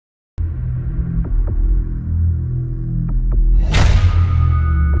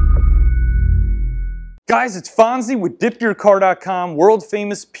Guys, it's Fonzie with DipYourCar.com, world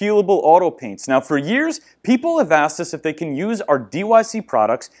famous peelable auto paints. Now for years, people have asked us if they can use our DYC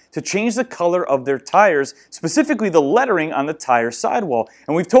products to change the color of their tires, specifically the lettering on the tire sidewall.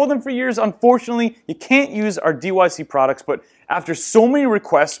 And we've told them for years, unfortunately, you can't use our DYC products, but after so many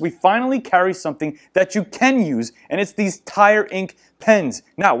requests, we finally carry something that you can use, and it's these tire ink pens.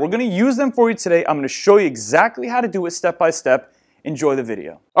 Now, we're going to use them for you today. I'm going to show you exactly how to do it step by step. Enjoy the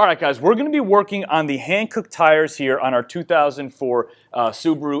video. All right, guys, we're going to be working on the hand-cooked tires here on our 2004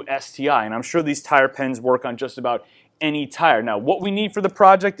 Subaru STI, and I'm sure these tire pens work on just about any tire. Now, what we need for the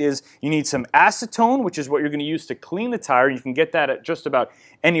project is you need some acetone, which is what you're going to use to clean the tire. You can get that at just about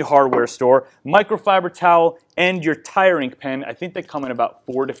any hardware store. Microfiber towel and your tire ink pen. I think they come in about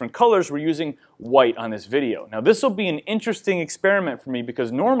 4 different colors. We're using white on this video. Now, this will be an interesting experiment for me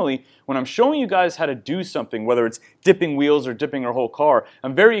because normally when I'm showing you guys how to do something, whether it's dipping wheels or dipping our whole car,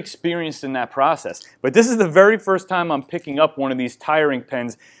 I'm very experienced in that process. But this is the very first time I'm picking up one of these tire ink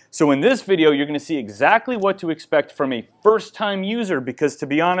pens. So in this video, you're going to see exactly what to expect from a first-time user because, to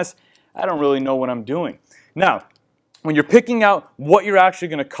be honest, I don't really know what I'm doing. Now, when you're picking out what you're actually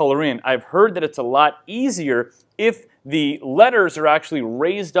going to color in, I've heard that it's a lot easier if the letters are actually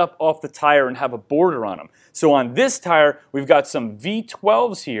raised up off the tire and have a border on them. So on this tire, we've got some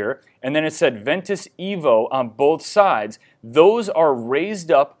V12s here, and then it said Ventus Evo on both sides. Those are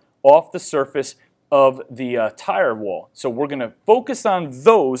raised up off the surface of the tire wall. So we're going to focus on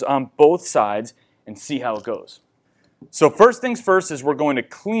those on both sides and see how it goes. So first things first is we're going to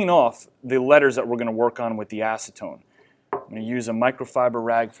clean off the letters that we're going to work on with the acetone. I'm going to use a microfiber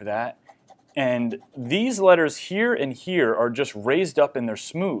rag for that. And these letters here and here are just raised up and they're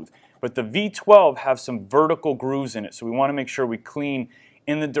smooth. But the V12 have some vertical grooves in it. So we want to make sure we clean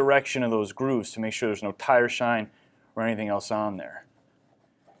in the direction of those grooves to make sure there's no tire shine or anything else on there.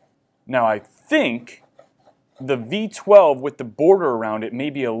 Now I think the V12 with the border around it may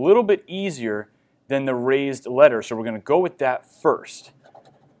be a little bit easier than the raised letter, so we're going to go with that first.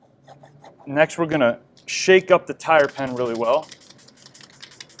 Next we're going to shake up the tire pen really well.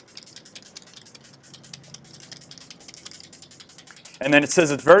 And then it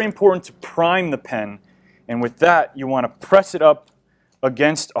says it's very important to prime the pen, and with that you want to press it up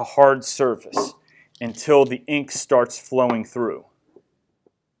against a hard surface until the ink starts flowing through.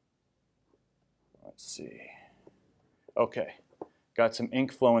 Let's see. Okay, got some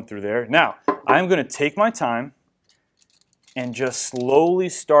ink flowing through there. Now, I'm going to take my time and just slowly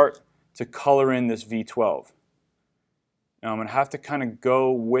start to color in this V12. Now, I'm going to have to kind of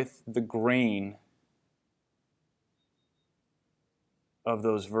go with the grain of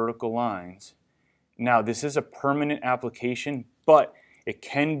those vertical lines. Now, this is a permanent application, but it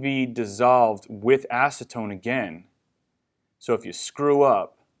can be dissolved with acetone again. So if you screw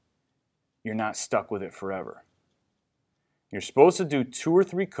up, you're not stuck with it forever. You're supposed to do 2 or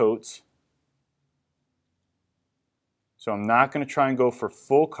 3 coats. So I'm not going to try and go for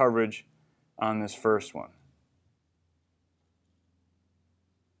full coverage on this first one.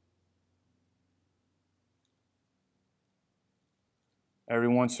 Every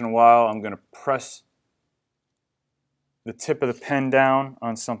once in a while, I'm going to press the tip of the pen down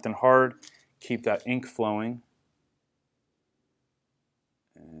on something hard, keep that ink flowing.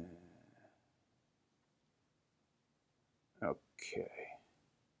 Okay.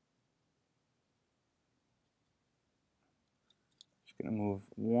 Just going to move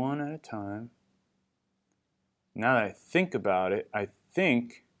one at a time. Now that I think about it, I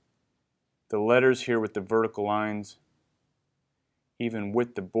think the letters here with the vertical lines, even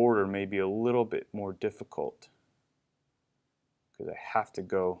with the border, may be a little bit more difficult because I have to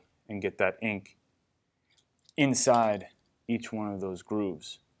go and get that ink inside each one of those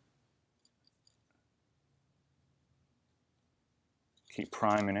grooves. Keep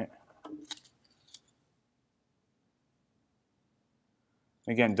priming it.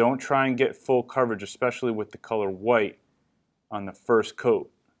 Again, don't try and get full coverage, especially with the color white on the first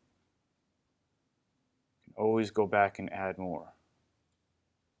coat. You can always go back and add more.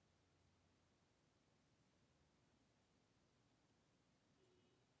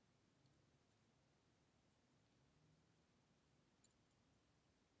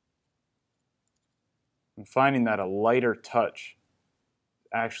 I'm finding that a lighter touch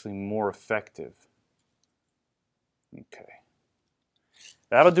actually more effective. Okay.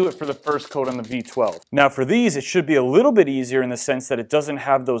 That'll do it for the first coat on the V12. Now for these, it should be a little bit easier in the sense that it doesn't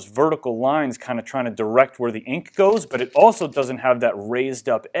have those vertical lines kind of trying to direct where the ink goes, but it also doesn't have that raised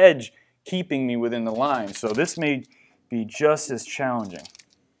up edge keeping me within the line. So this may be just as challenging.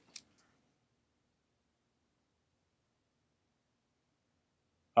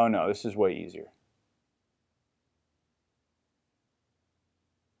 Oh no, this is way easier.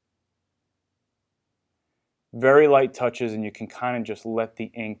 Very light touches, and you can kind of just let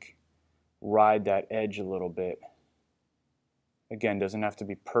the ink ride that edge a little bit. Again, doesn't have to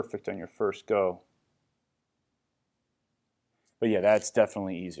be perfect on your first go. But yeah, that's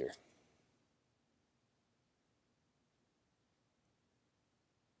definitely easier.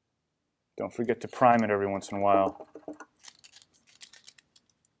 Don't forget to prime it every once in a while.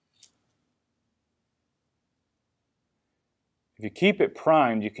 If you keep it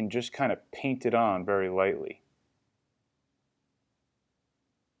primed, you can just kind of paint it on very lightly.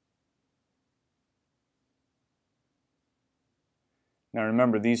 Now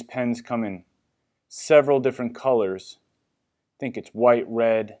remember, these pens come in several different colors. I think it's white,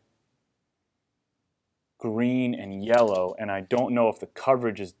 red, green, and yellow, and I don't know if the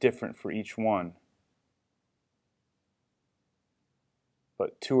coverage is different for each one.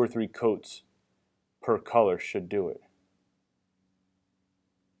 But 2 or 3 coats per color should do it.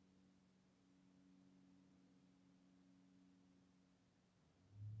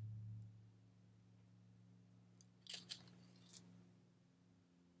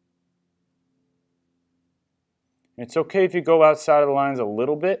 It's okay if you go outside of the lines a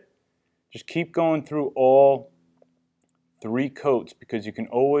little bit. Just keep going through all 3 coats, because you can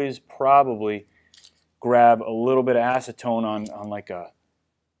always probably grab a little bit of acetone on like a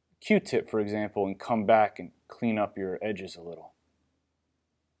Q-tip, for example, and come back and clean up your edges a little.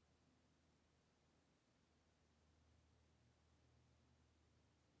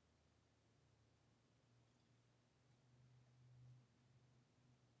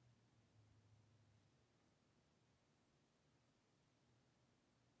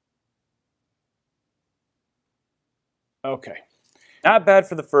 Okay, not bad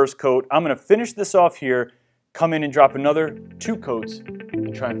for the first coat. I'm going to finish this off here, come in and drop another 2 coats,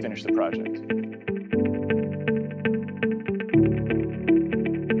 and try and finish the project.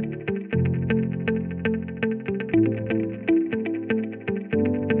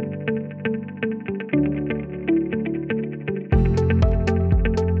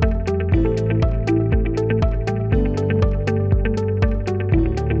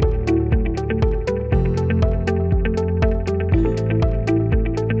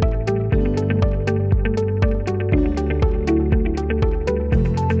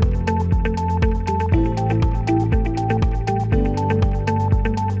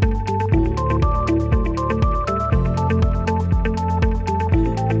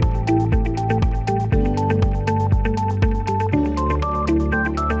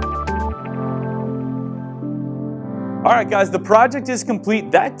 Alright guys, the project is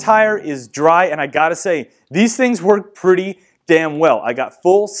complete. That tire is dry, and I gotta say, these things work pretty damn well. I got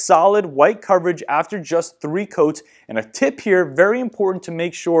full, solid white coverage after just 3 coats, and a tip here, very important to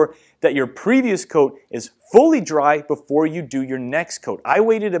make sure that your previous coat is fully dry before you do your next coat. I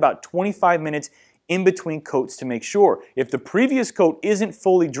waited about 25 minutes in between coats to make sure. If the previous coat isn't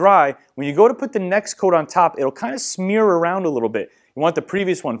fully dry, when you go to put the next coat on top, it'll kind of smear around a little bit. You want the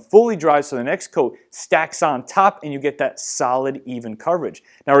previous one fully dry so the next coat stacks on top and you get that solid, even coverage.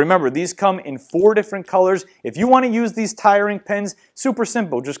 Now remember, these come in 4 different colors. If you want to use these tiring pens, super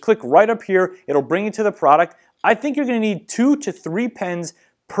simple. Just click right up here. It'll bring you to the product. I think you're going to need 2 to 3 pens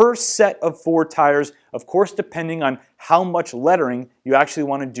per set of 4 tires, of course depending on how much lettering you actually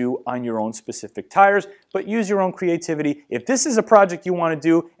want to do on your own specific tires, but use your own creativity. If this is a project you want to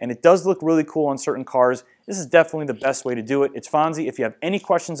do and it does look really cool on certain cars, this is definitely the best way to do it. It's Fonzie. If you have any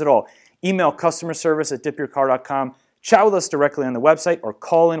questions at all, email CustomerService@DipYourCar.com, chat with us directly on the website, or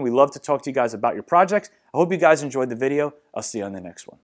call in. We love to talk to you guys about your projects. I hope you guys enjoyed the video. I'll see you on the next one.